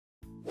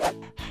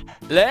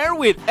Learn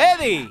with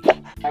Eddie!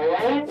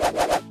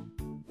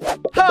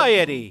 Hi,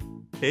 Eddie!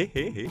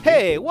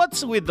 Hey,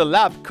 what's with the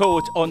lab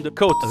coat on the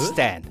coat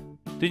stand?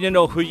 Do you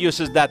know who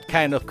uses that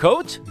kind of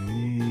coat?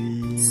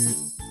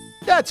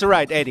 That's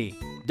right, Eddie.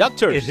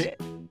 Doctors.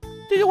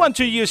 Do you want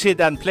to use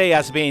it and play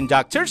as being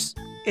doctors?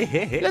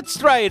 Let's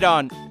try it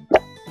on.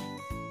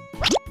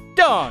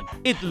 Done!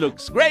 It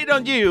looks great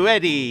on you,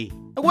 Eddie.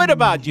 What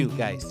about you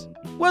guys?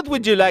 What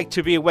would you like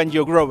to be when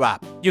you grow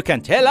up? You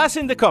can tell us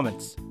in the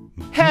comments.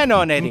 Hang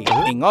on, Eddie.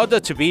 In order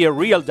to be a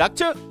real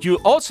doctor, you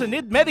also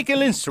need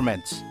medical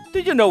instruments. Do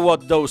you know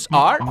what those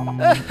are?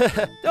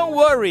 Don't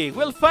worry,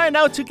 we'll find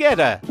out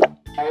together.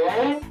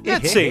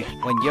 Let's see.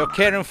 When you're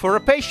caring for a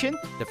patient,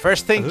 the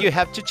first thing you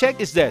have to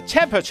check is their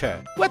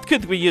temperature. What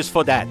could we use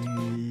for that?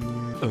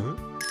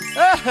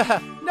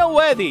 No,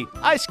 Eddie.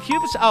 Ice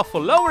cubes are for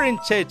lowering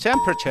the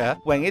temperature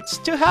when it's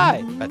too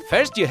high. But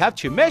first you have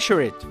to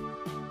measure it.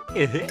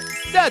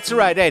 That's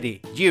right,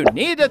 Eddie. You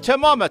need a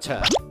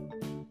thermometer.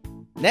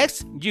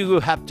 Next, you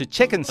have to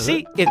check and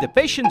see if the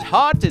patient's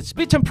heart is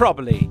beating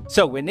properly.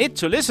 So we need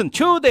to listen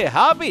to the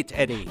heartbeat,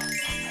 Eddie.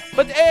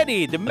 But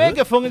Eddie, the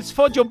megaphone is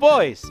for your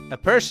voice. A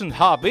person's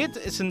heartbeat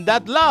isn't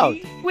that loud.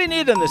 We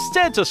need a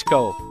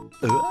stethoscope.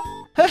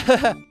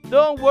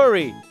 Don't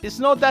worry, it's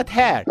not that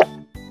hard.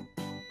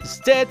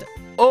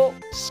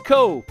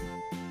 Stethoscope.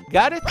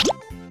 Got it?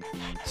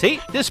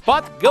 See, this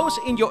part goes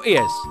in your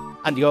ears,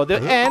 and the other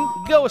end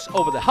goes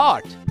over the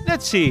heart.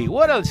 Let's see,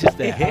 what else is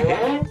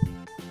there?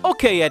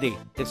 Okay, Eddie,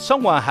 if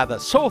someone had a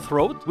sore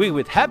throat, we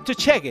would have to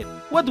check it.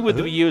 What would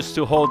we use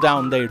to hold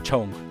down their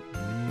tongue?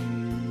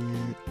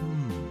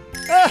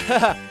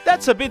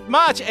 That's a bit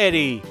much,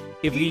 Eddie.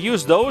 If we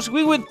use those,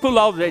 we would pull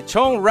out their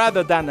tongue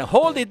rather than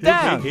hold it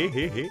down.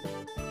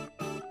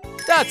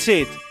 That's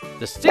it.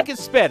 The stick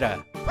is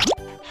better.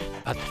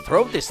 But the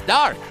throat is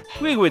dark.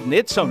 We would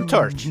need some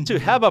torch to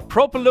have a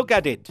proper look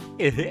at it.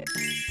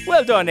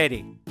 Well done,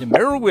 Eddie. The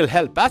mirror will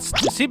help us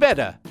to see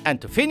better. And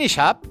to finish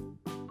up,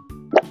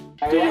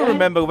 do you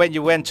remember when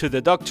you went to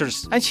the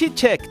doctor's and she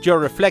checked your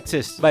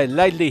reflexes by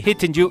lightly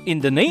hitting you in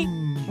the knee?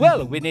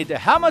 Well, we need a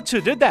hammer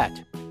to do that.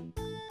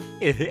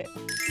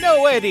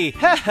 No, Eddie.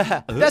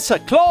 That's a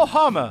claw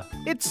hammer.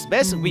 It's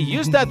best we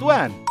use that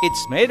one.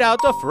 It's made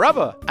out of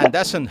rubber and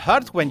doesn't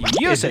hurt when you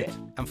use it.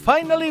 And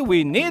finally,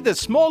 we need a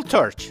small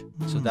torch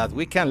so that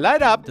we can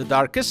light up the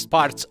darkest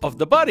parts of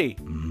the body.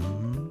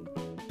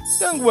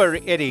 Don't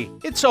worry, Eddie.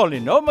 It's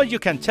only normal you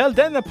can tell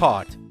them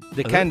apart.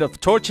 The kind of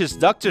torches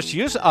doctors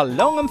use are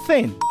long and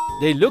thin.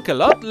 They look a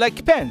lot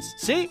like pens,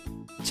 see?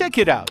 Check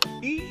it out.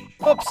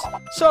 Oops,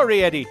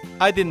 sorry, Eddie.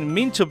 I didn't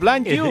mean to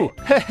blind you.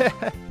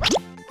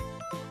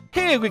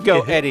 Here we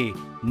go, Eddie.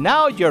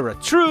 Now you're a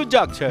true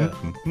doctor.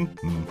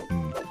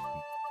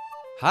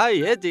 Hi,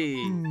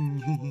 Eddie.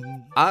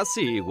 I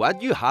see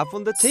what you have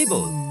on the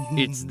table.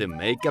 It's the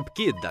makeup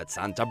kit that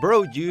Santa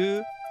brought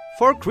you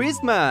for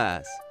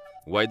Christmas.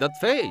 Why that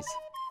face?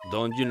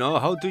 Don't you know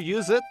how to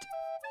use it?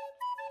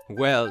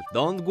 Well,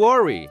 don't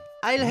worry.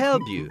 I'll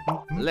help you.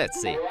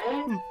 Let's see.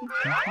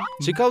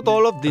 Check out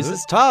all of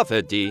this stuff,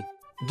 Eddie.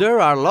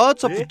 There are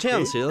lots of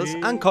utensils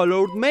and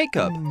colored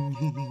makeup.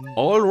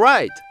 All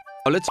right.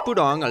 Let's put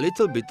on a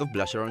little bit of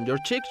blusher on your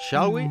cheek,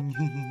 shall we?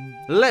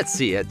 Let's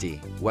see, Eddie.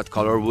 What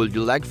color would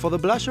you like for the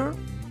blusher?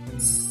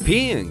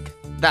 Pink.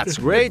 That's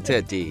great,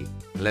 Eddie.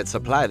 Let's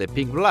apply the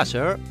pink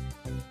blusher.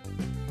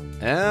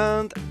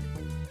 And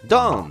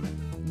done.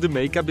 The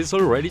makeup is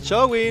already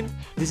showing.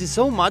 This is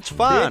so much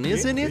fun,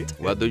 isn't it?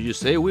 What do you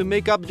say we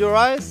make up your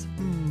eyes?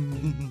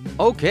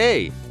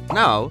 Okay,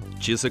 now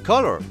choose a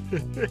color.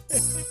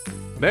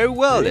 Very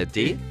well,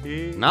 Eddie.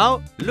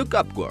 Now look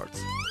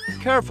upwards.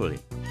 Carefully.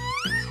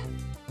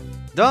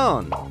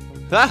 Done.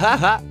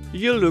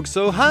 You look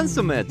so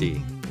handsome,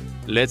 Eddie.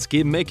 Let's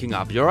keep making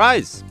up your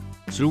eyes.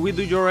 Should we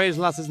do your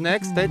eyelashes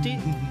next, Eddie?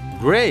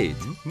 Great.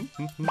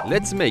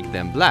 Let's make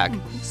them black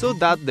so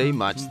that they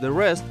match the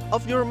rest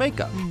of your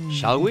makeup,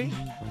 shall we?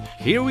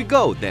 Here we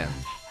go then.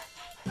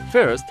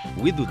 First,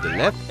 we do the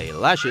left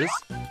eyelashes,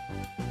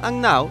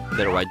 and now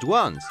the right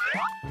ones.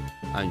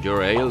 And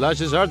your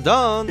eyelashes are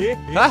done.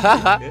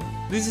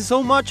 This is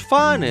so much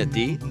fun,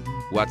 Eddie.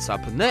 What's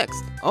up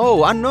next?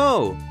 Oh, I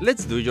know.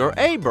 Let's do your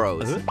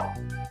eyebrows.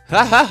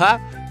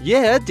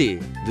 Yeah,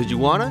 Eddie. Do you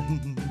wanna?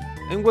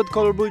 And what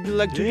color would you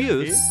like to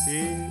use?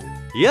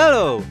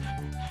 Yellow.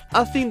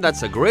 I think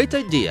that's a great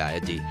idea,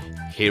 Eddie.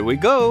 Here we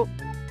go.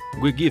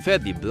 We give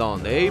Eddie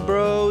blonde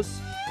eyebrows.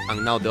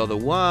 And now the other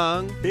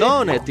one.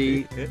 Done,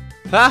 Eddie.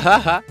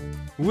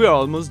 We're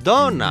almost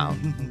done now.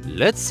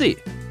 Let's see.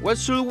 What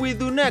should we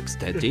do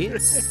next, Eddie?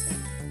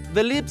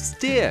 The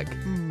lipstick.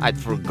 I'd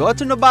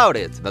forgotten about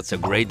it. That's a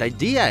great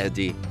idea,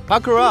 Eddie.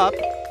 Pack her up.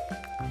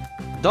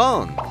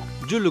 Done.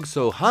 You look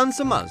so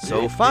handsome and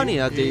so funny,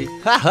 Eddie.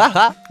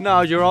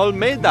 Now you're all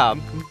made up.